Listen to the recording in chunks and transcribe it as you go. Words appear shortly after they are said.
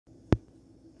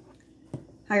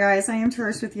Hi guys, I am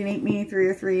Trish with Unique Me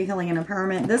 303 Healing and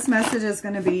Empowerment. This message is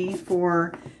going to be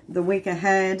for the week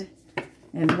ahead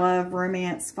in love,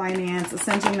 romance, finance,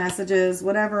 ascension messages,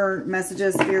 whatever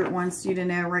messages Spirit wants you to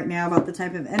know right now about the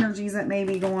type of energies that may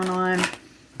be going on,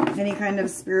 any kind of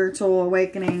spiritual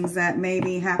awakenings that may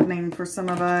be happening for some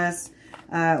of us,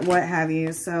 what have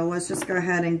you. So let's just go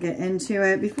ahead and get into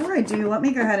it. Before I do, let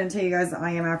me go ahead and tell you guys the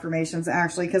I am affirmations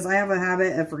actually, because I have a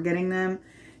habit of forgetting them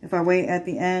if I wait at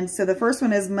the end. So the first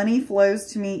one is, money flows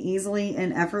to me easily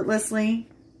and effortlessly.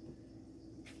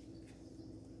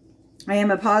 I am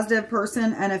a positive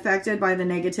person unaffected by the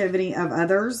negativity of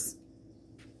others.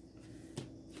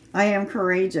 I am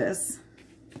courageous.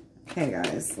 Okay,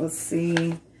 guys, let's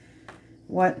see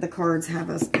what the cards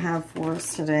have for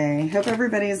us today. Hope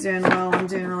everybody is doing well. I'm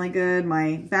doing really good.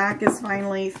 My back is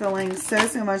finally feeling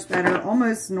so much better,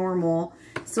 almost normal.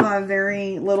 Still have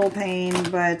very little pain,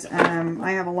 but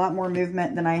I have a lot more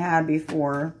movement than I had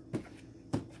before.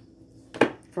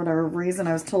 For whatever reason,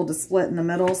 I was told to split in the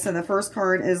middle. So the first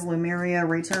card is Lemuria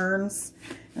Returns.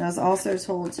 And I was also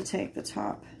told to take the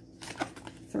top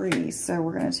 3. So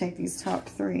we're going to take these top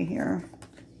 3 here.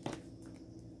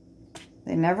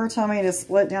 They never tell me to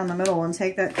split down the middle and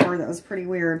take that card. That was pretty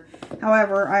weird.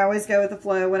 However, I always go with the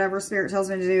flow. Whatever Spirit tells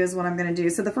me to do is what I'm going to do.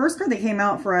 So the first card that came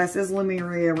out for us is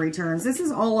Lemuria Returns. This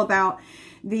is all about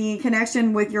the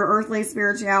connection with your earthly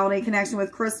spirituality, connection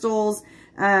with crystals,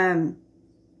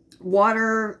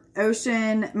 water,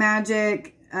 ocean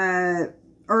magic,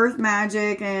 earth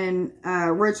magic, and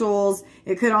rituals.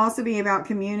 It could also be about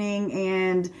communing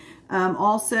and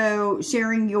also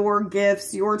sharing your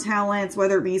gifts, your talents,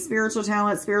 whether it be spiritual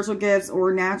talents, spiritual gifts,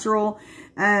 or natural,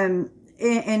 and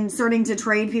starting to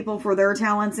trade people for their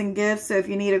talents and gifts. So if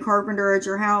you need a carpenter at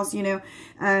your house, you know,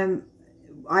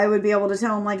 I would be able to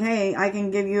tell them, like, hey, I can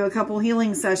give you a couple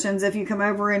healing sessions if you come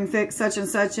over and fix such and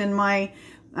such in my,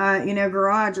 you know,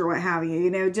 garage or what have you.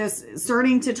 You know, just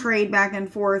starting to trade back and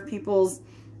forth people's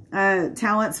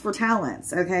talents for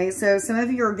talents. Okay, so some of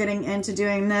you are getting into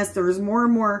doing this. There's more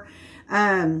and more,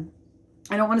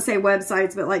 I don't want to say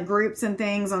websites, but like groups and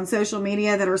things on social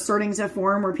media that are starting to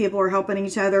form where people are helping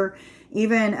each other,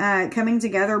 even coming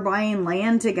together, buying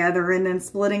land together, and then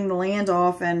splitting the land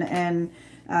off and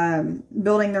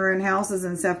building their own houses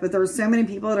and stuff. But there's so many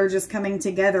people that are just coming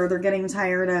together. They're getting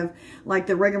tired of like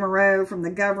the rigmarole from the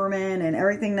government and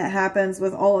everything that happens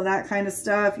with all of that kind of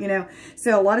stuff, you know.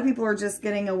 So a lot of people are just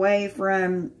getting away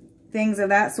from things of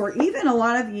that sort. Even a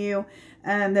lot of you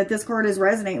that this card is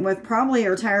resonating with probably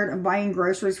are tired of buying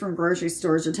groceries from grocery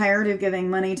stores. You're tired of giving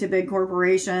money to big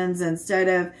corporations instead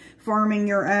of farming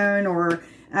your own or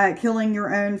killing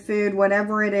your own food,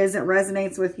 whatever it is that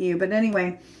resonates with you. But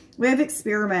anyway, we have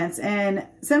experiments, and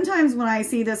sometimes when I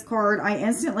see this card, I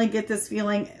instantly get this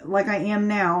feeling like I am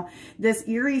now, this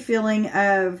eerie feeling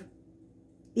of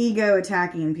ego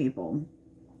attacking people.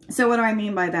 So what do I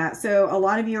mean by that? So a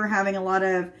lot of you are having a lot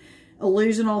of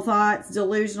illusional thoughts,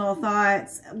 delusional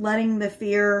thoughts, letting the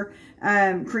fear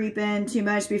creep in too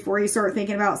much before you start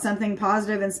thinking about something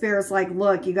positive. And Spirit's like,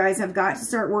 look, you guys have got to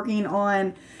start working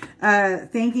on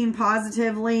thinking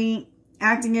positively,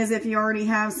 acting as if you already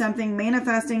have something,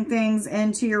 manifesting things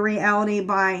into your reality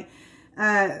by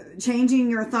changing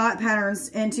your thought patterns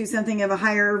into something of a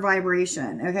higher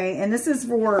vibration, okay? And this is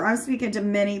for, I'm speaking to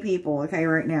many people, okay,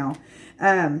 right now.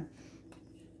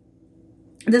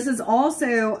 This is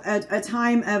also a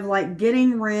time of like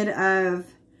getting rid of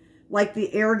like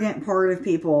the arrogant part of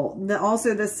people,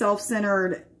 also the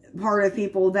self-centered part of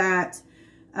people that,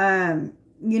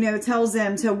 you know, tells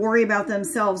them to worry about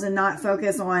themselves and not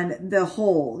focus on the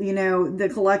whole, you know, the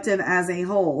collective as a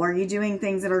whole. Are you doing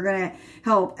things that are going to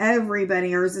help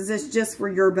everybody, or is this just for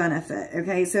your benefit?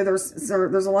 Okay, so there's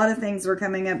a lot of things that are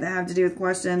coming up that have to do with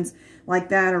questions like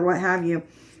that or what have you.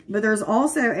 But there's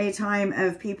also a time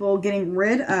of people getting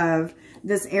rid of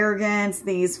this arrogance,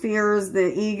 these fears,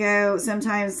 the ego.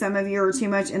 Sometimes some of you are too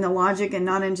much in the logic and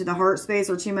not into the heart space,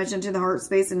 or too much into the heart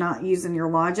space and not using your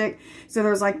logic. So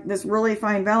there's like this really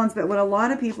fine balance. But what a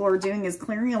lot of people are doing is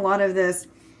clearing a lot of this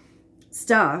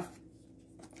stuff.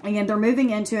 And they're moving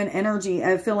into an energy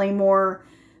of feeling more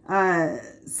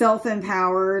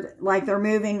self-empowered, like they're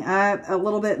moving up, a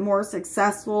little bit more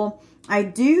successful. I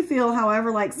do feel,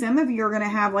 however, like some of you are going to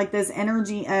have like this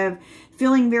energy of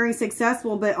feeling very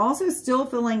successful, but also still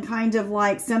feeling kind of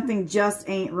like something just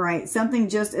ain't right. Something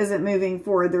just isn't moving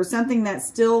forward. There's something that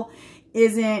still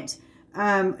isn't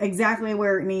exactly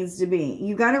where it needs to be.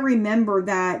 You got to remember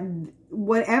that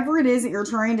whatever it is that you're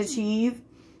trying to achieve,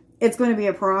 it's going to be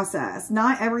a process.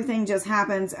 Not everything just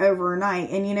happens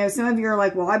overnight. And, you know, some of you are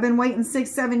like, well, I've been waiting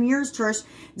 6-7 years, Trish.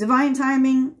 Divine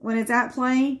timing, when it's at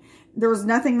play, there's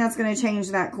nothing that's going to change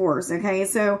that course, okay?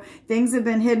 So things have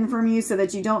been hidden from you so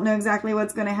that you don't know exactly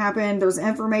what's going to happen. There's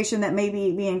information that may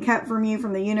be being kept from you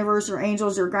from the universe, your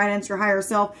angels, your guidance, your higher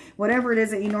self, whatever it is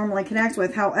that you normally connect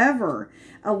with. However,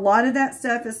 a lot of that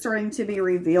stuff is starting to be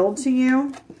revealed to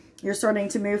you. You're starting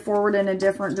to move forward in a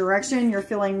different direction. You're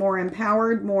feeling more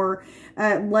empowered, more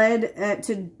led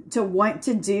to want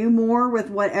to do more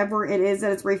with whatever it is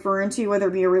that it's referring to, whether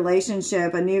it be a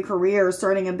relationship, a new career,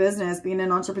 starting a business, being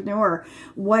an entrepreneur,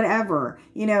 whatever.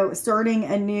 You know, starting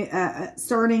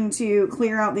to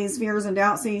clear out these fears and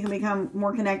doubts so you can become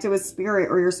more connected with spirit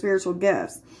or your spiritual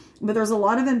gifts. But there's a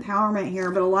lot of empowerment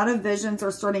here, but a lot of visions are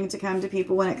starting to come to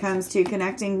people when it comes to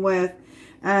connecting with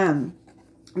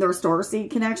their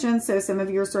starseed connections. So some of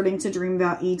you are starting to dream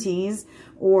about ETs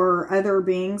or other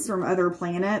beings from other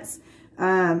planets,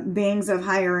 beings of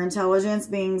higher intelligence,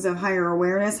 beings of higher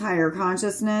awareness, higher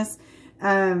consciousness.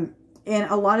 And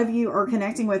a lot of you are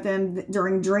connecting with them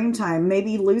during dream time,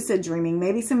 maybe lucid dreaming.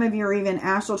 Maybe some of you are even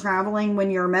astral traveling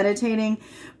when you're meditating,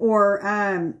 or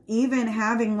even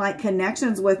having like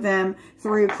connections with them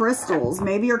through crystals.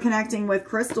 Maybe you're connecting with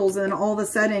crystals and all of a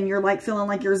sudden you're like feeling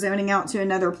like you're zoning out to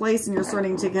another place and you're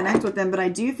starting to connect with them. But I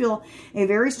do feel a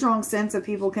very strong sense of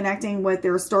people connecting with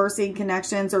their starseed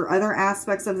connections or other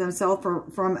aspects of themselves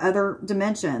from other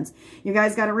dimensions. You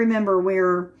guys got to remember,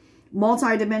 we're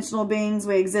multi-dimensional beings.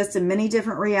 We exist in many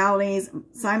different realities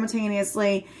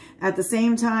simultaneously. At the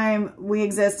same time, we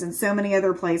exist in so many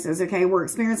other places, okay? We're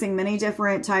experiencing many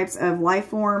different types of life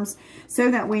forms so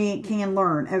that we can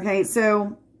learn, okay?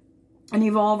 So, and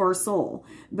evolve our soul.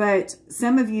 But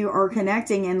some of you are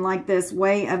connecting in like this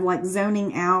way of like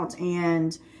zoning out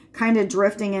and kind of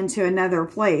drifting into another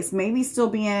place. Maybe still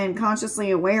being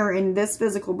consciously aware in this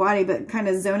physical body, but kind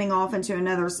of zoning off into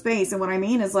another space. And what I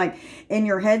mean is like in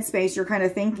your head space, you're kind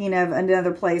of thinking of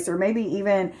another place, or maybe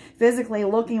even physically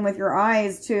looking with your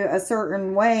eyes to a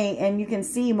certain way and you can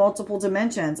see multiple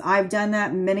dimensions. I've done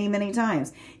that many, many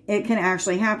times. It can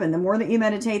actually happen. The more that you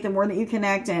meditate, the more that you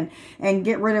connect and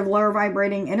get rid of lower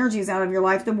vibrating energies out of your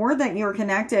life, the more that you're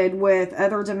connected with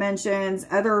other dimensions,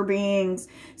 other beings,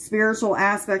 spiritual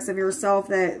aspects of yourself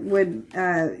that would,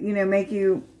 you know, make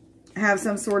you have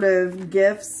some sort of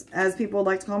gifts, as people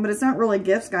like to call them. But it's not really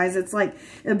gifts, guys. It's like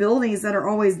abilities that are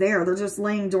always there. They're just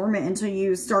laying dormant until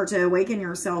you start to awaken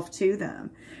yourself to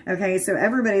them. Okay, so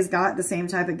everybody's got the same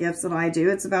type of gifts that I do.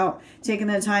 It's about taking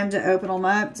the time to open them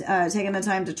up, taking the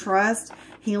time to trust,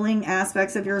 healing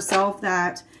aspects of yourself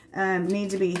that need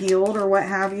to be healed or what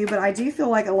have you. But I do feel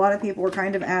like a lot of people are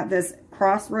kind of at this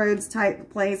crossroads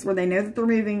type place where they know that they're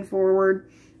moving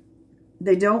forward.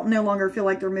 They don't no longer feel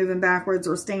like they're moving backwards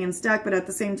or staying stuck, but at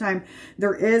the same time,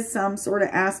 there is some sort of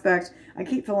aspect. I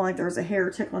keep feeling like there's a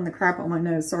hair tickling the crap on my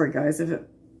nose. Sorry, guys. If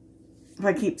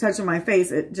I keep touching my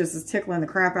face, it just is tickling the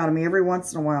crap out of me every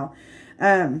once in a while.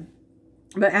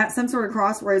 But at some sort of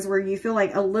crossroads where you feel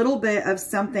like a little bit of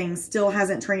something still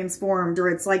hasn't transformed, or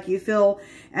it's like you feel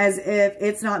as if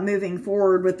it's not moving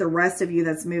forward with the rest of you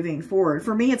that's moving forward.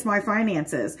 For me, it's my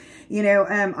finances. You know,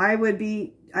 I would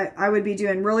be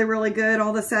doing really, really good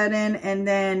all of a sudden, and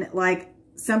then like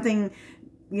something,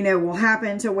 you know, will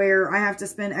happen to where I have to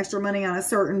spend extra money on a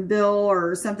certain bill,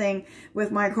 or something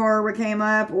with my car came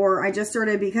up, or I just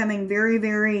started becoming very,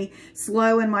 very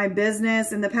slow in my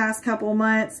business in the past couple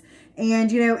months.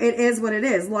 And, you know, it is what it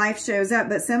is. Life shows up.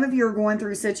 But some of you are going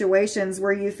through situations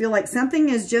where you feel like something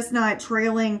is just not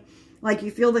trailing. Like you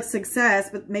feel the success,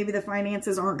 but maybe the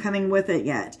finances aren't coming with it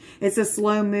yet. It's a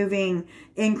slow moving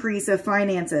increase of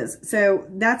finances. So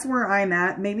that's where I'm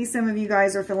at. Maybe some of you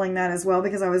guys are feeling that as well,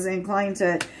 because I was inclined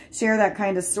to share that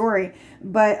kind of story.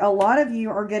 But a lot of you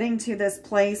are getting to this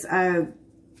place of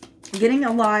getting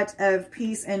a lot of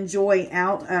peace and joy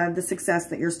out of the success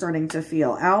that you're starting to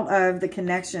feel, out of the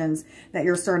connections that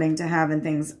you're starting to have and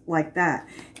things like that.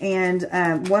 And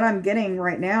what I'm getting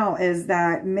right now is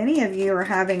that many of you are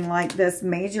having like this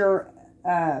major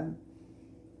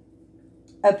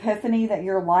epiphany that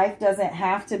your life doesn't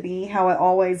have to be how it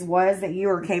always was, that you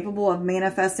are capable of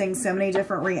manifesting so many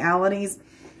different realities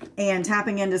and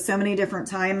tapping into so many different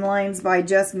timelines by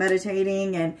just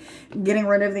meditating and getting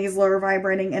rid of these lower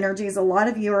vibrating energies. A lot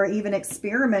of you are even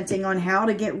experimenting on how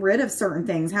to get rid of certain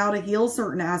things, how to heal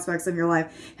certain aspects of your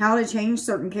life, how to change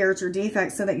certain character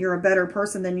defects so that you're a better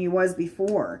person than you was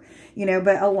before. You know,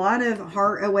 but a lot of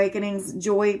heart awakenings,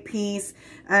 joy, peace,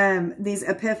 these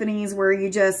epiphanies where you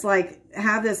just like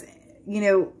have this, you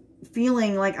know,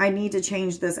 feeling like I need to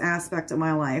change this aspect of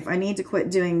my life. I need to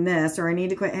quit doing this, or I need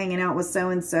to quit hanging out with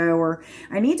so-and-so, or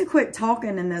I need to quit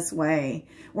talking in this way,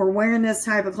 or wearing this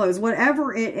type of clothes.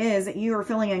 Whatever it is that you are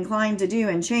feeling inclined to do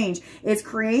and change, it's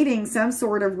creating some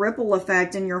sort of ripple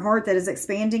effect in your heart that is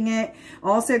expanding it.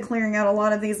 Also clearing out a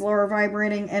lot of these lower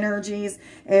vibrating energies.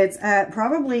 It's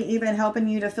probably even helping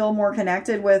you to feel more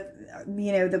connected with,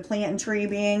 you know, the plant and tree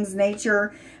beings,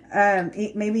 nature,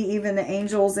 maybe even the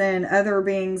angels and other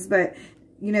beings. But,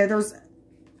 you know, there's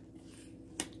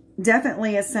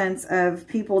definitely a sense of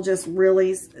people just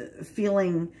really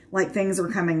feeling like things are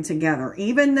coming together.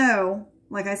 Even though,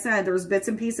 like I said, there's bits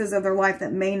and pieces of their life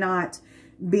that may not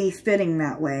be fitting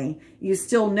that way. You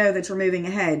still know that you're moving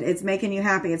ahead. It's making you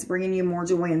happy. It's bringing you more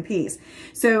joy and peace.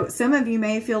 So some of you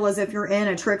may feel as if you're in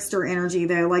a trickster energy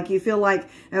though. Like you feel like,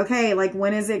 okay, like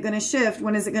when is it going to shift?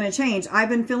 When is it going to change? I've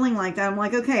been feeling like that. I'm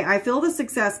like, okay, I feel the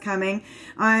success coming.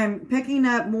 I'm picking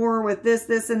up more with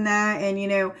this, and that. And, you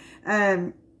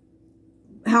know,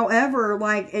 however,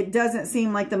 like it doesn't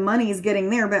seem like the money's getting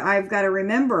there, but I've got to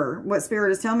remember what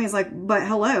Spirit is telling me is like, but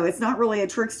hello, it's not really a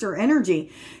trickster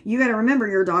energy. You got to remember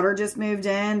your daughter just moved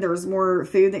in. There's more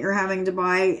food that you're having to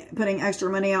buy, putting extra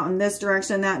money out in this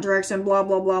direction, that direction, blah,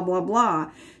 blah, blah, blah,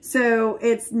 blah. So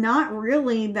it's not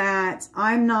really that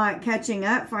I'm not catching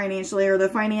up financially, or the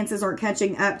finances aren't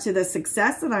catching up to the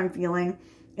success that I'm feeling.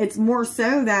 It's more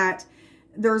so that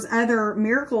there's other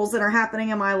miracles that are happening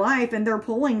in my life and they're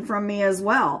pulling from me as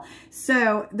well.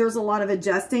 So there's a lot of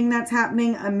adjusting that's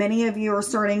happening. Many of you are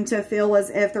starting to feel as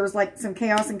if there's like some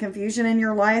chaos and confusion in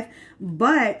your life,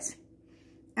 but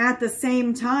at the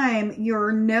same time,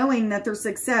 you're knowing that there's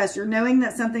success. You're knowing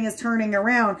that something is turning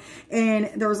around, and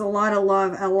there's a lot of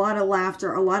love, a lot of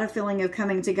laughter, a lot of feeling of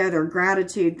coming together,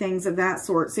 gratitude, things of that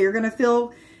sort. So you're going to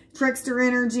feel trickster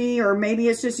energy, or maybe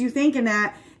it's just you thinking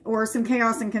that, or some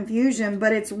chaos and confusion,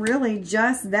 but it's really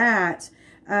just that,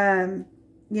 you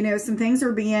know, some things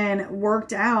are being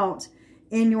worked out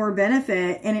in your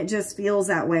benefit, and it just feels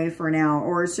that way for now,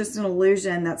 or it's just an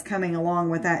illusion that's coming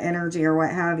along with that energy or what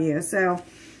have you. So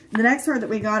the next card that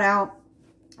we got out,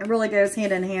 it really goes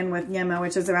hand in hand with Yema,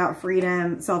 which is about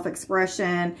freedom,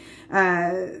 self-expression,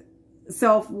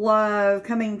 self-love,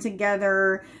 coming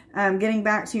together, getting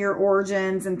back to your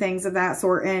origins and things of that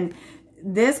sort. And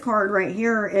this card right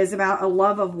here is about a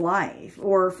love of life,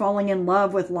 or falling in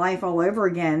love with life all over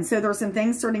again. So there's some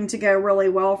things starting to go really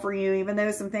well for you, even though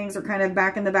some things are kind of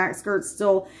back in the back skirts,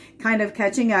 still kind of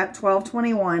catching up.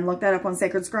 1221, look that up on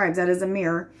Sacred Scribes. That is a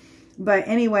mirror. But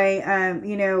anyway,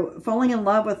 you know, falling in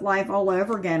love with life all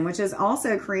over again, which is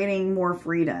also creating more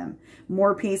freedom,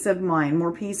 more peace of mind,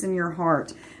 more peace in your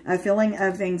heart, a feeling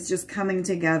of things just coming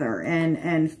together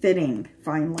and fitting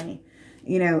finally.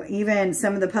 You know, even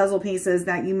some of the puzzle pieces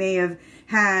that you may have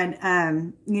had,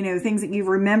 you know, things that you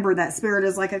remember that Spirit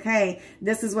is like, okay,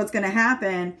 this is what's going to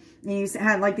happen. And you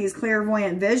had like these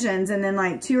clairvoyant visions, and then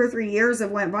like 2 or 3 years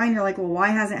have went by and you're like, well, why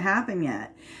hasn't it happened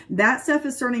yet? That stuff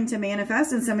is starting to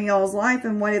manifest in some of y'all's life.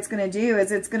 And what it's going to do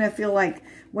is it's going to feel like,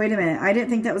 wait a minute, I didn't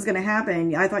think that was going to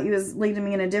happen. I thought you was leading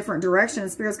me in a different direction.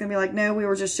 And Spirit's going to be like, no, we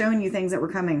were just showing you things that were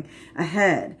coming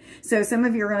ahead. So some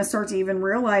of you are going to start to even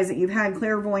realize that you've had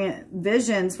clairvoyant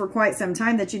visions for quite some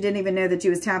time that you didn't even know that you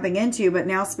was tapping into, but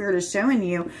now Spirit is showing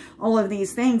you all of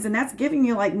these things, and that's giving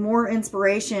you like more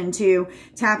inspiration to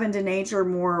tap into nature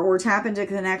more, or tap into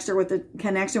connection with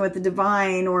the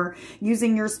divine, or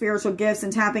using your spiritual gifts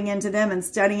and tapping into them and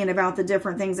studying about the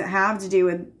different things that have to do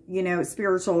with, you know,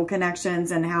 spiritual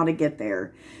connections and how to get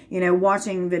there. You know,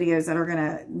 watching videos that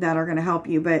are gonna help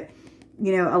you. But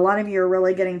you know, a lot of you are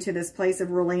really getting to this place of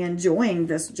really enjoying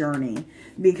this journey,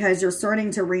 because you're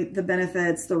starting to reap the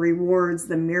benefits, the rewards,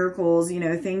 the miracles. You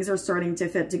know, things are starting to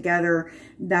fit together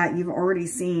that you've already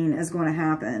seen is going to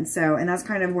happen. So, and that's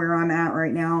kind of where I'm at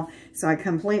right now. So I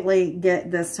completely get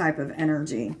this type of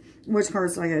energy. Which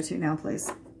cards do I go to now,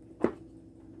 please?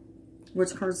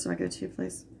 Which cards do I go to,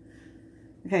 please?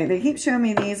 Okay, they keep showing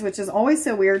me these, which is always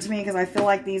so weird to me, because I feel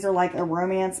like these are like a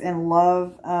romance and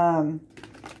love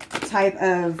type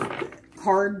of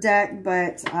card deck,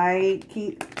 but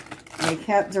they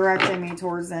kept directing me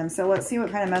towards them. So let's see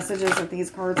what kind of messages that these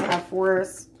cards have for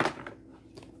us.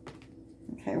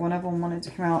 Okay, one of them wanted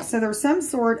to come out. So there's some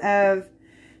sort of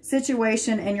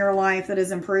situation in your life that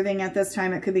is improving at this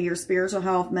time. It could be your spiritual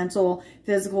health, mental,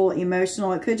 physical,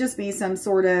 emotional. It could just be some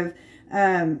sort of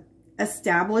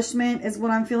establishment is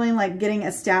what I'm feeling, like getting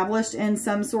established in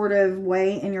some sort of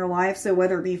way in your life. So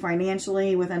whether it be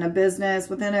financially, within a business,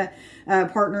 within a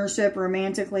partnership,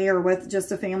 romantically, or with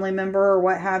just a family member or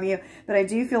what have you. But I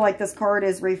do feel like this card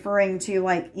is referring to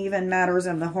like even matters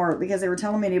of the heart, because they were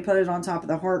telling me to put it on top of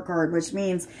the heart card, which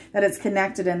means that it's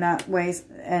connected in that way,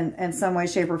 and in some way,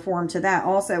 shape, or form to that.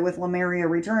 Also with Lemuria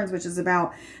Returns, which is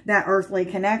about that earthly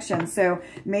connection. So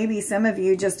maybe some of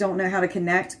you just don't know how to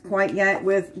connect quite yet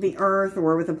with the earth,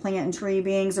 or with the plant and tree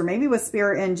beings, or maybe with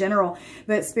spirit in general.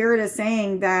 But spirit is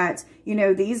saying that, you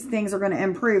know, these things are going to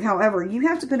improve. However, you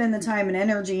have to put in the time and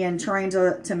energy in trying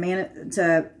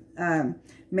to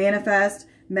manifest,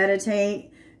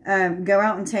 meditate, go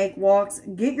out and take walks,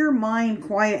 get your mind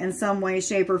quiet in some way,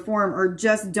 shape, or form, or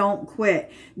just don't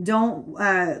quit. Don't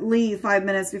leave 5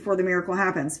 minutes before the miracle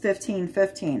happens.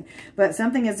 15-15. But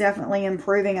something is definitely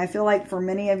improving. I feel like for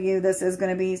many of you, this is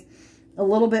going to be a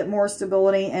little bit more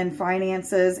stability in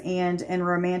finances and in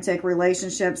romantic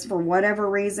relationships. For whatever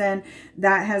reason,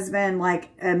 that has been like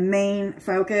a main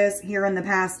focus here in the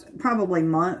past probably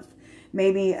month,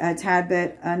 maybe a tad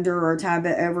bit under or a tad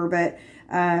bit over. But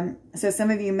so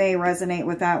some of you may resonate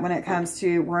with that when it comes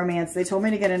to romance. They told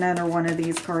me to get another one of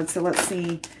these cards, so let's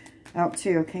see. Oh,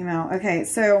 2 came out. Okay,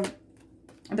 so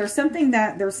there's something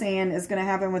that they're saying is going to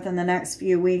happen within the next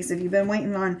few weeks. If you've been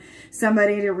waiting on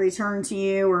somebody to return to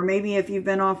you, or maybe if you've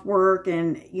been off work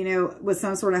and, you know, with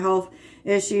some sort of health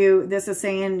issue, this is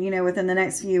saying, you know, within the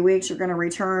next few weeks, you're going to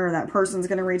return, or that person's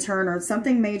going to return, or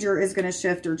something major is going to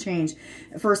shift or change.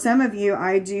 For some of you,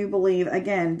 I do believe,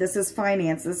 again, this is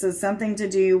finance. This is something to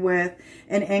do with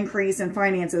an increase in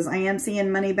finances. I am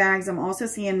seeing money bags. I'm also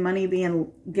seeing money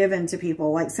being given to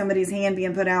people, like somebody's hand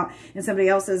being put out and somebody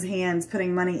else's hands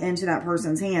putting money into that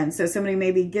person's hand. So somebody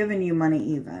may be giving you money,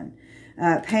 even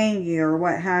paying you or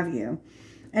what have you.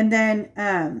 And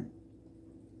then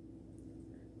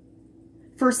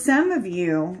for some of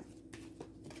you,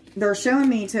 they're showing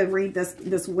me to read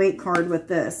this weight card with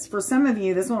this. For some of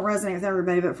you, this won't resonate with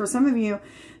everybody, but for some of you,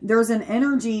 there's an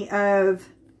energy of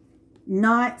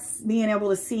not being able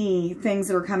to see things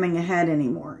that are coming ahead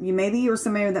anymore. Maybe you're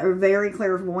somebody that are very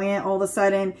clairvoyant. All of a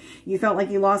sudden, you felt like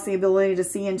you lost the ability to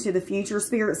see into the future.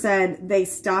 Spirit said they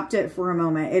stopped it for a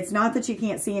moment. It's not that you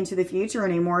can't see into the future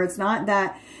anymore. It's not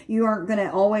that you aren't going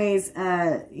to always,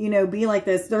 you know, be like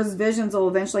this. Those visions will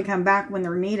eventually come back when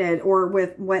they're needed, or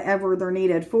with whatever they're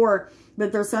needed for.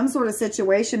 But there's some sort of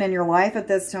situation in your life at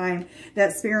this time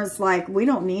that Spirit's like, we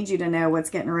don't need you to know what's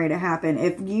getting ready to happen.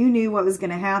 If you knew what was going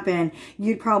to happen,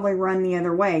 you'd probably run the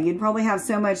other way. You'd probably have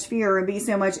so much fear and be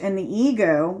so much in the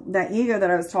ego, that ego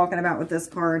that I was talking about with this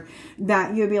card,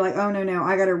 that you'd be like, oh, no,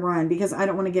 I got to run because I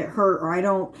don't want to get hurt, or I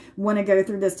don't want to go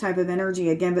through this type of energy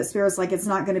again. But Spirit's like, it's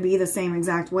not going to be the same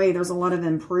exact way. There's a lot of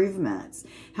improvements.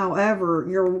 However,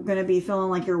 you're going to be feeling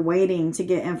like you're waiting to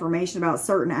get information about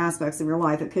certain aspects of your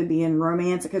life. It could be in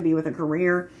romance. It could be with a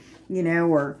career, you know,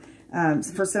 or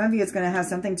for some of you, it's going to have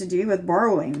something to do with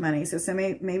borrowing money. So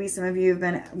maybe some of you have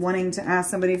been wanting to ask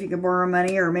somebody if you could borrow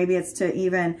money, or maybe it's to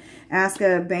even ask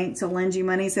a bank to lend you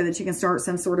money so that you can start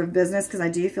some sort of business, because I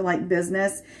do feel like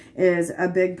business is a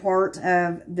big part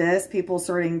of this. People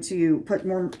starting to put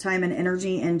more time and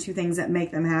energy into things that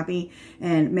make them happy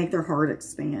and make their heart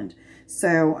expand.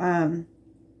 So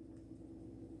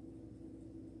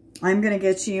I'm going to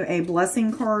get you a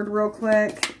blessing card real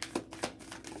quick.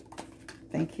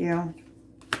 Thank you.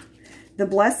 The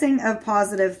blessing of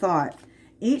positive thought.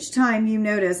 Each time you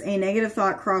notice a negative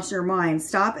thought cross your mind,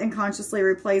 stop and consciously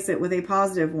replace it with a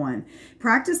positive one.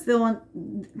 Practice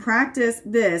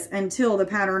this until the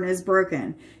pattern is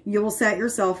broken. You will set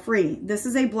yourself free. This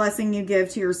is a blessing you give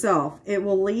to yourself. It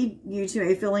will lead you to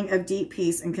a feeling of deep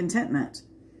peace and contentment.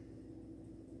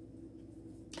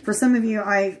 For some of you,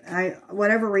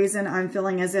 whatever reason, I'm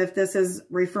feeling as if this is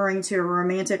referring to a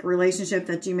romantic relationship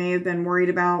that you may have been worried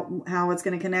about how it's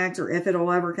going to connect, or if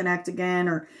it'll ever connect again,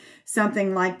 or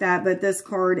something like that. But this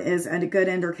card is a good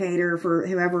indicator for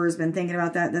whoever has been thinking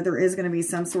about that there is going to be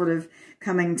some sort of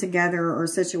coming together or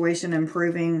situation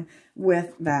improving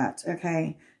with that.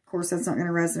 Okay. Of course, that's not going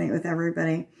to resonate with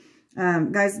everybody.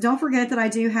 Guys, don't forget that I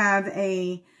do have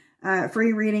a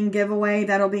free reading giveaway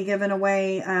that'll be given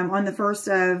away on the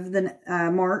 1st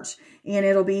of March, and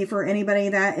it'll be for anybody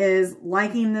that is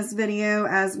liking this video,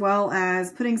 as well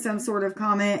as putting some sort of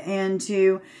comment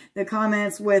into the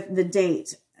comments with the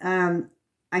date. I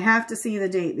have to see the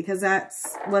date, because that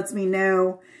lets me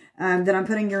know that I'm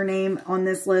putting your name on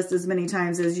this list as many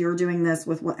times as you're doing this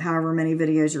with however many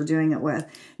videos you're doing it with.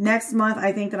 Next month,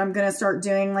 I think that I'm going to start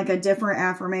doing like a different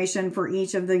affirmation for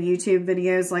each of the YouTube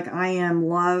videos, like I am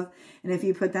love. And if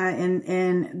you put that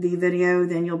in the video,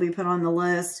 then you'll be put on the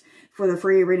list for the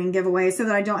free reading giveaway, so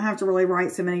that I don't have to really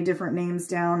write so many different names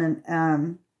down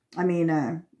and,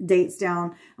 dates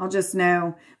down. I'll just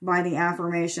know by the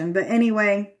affirmation. But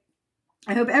anyway,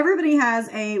 I hope everybody has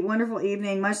a wonderful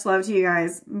evening. Much love to you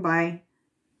guys. Bye.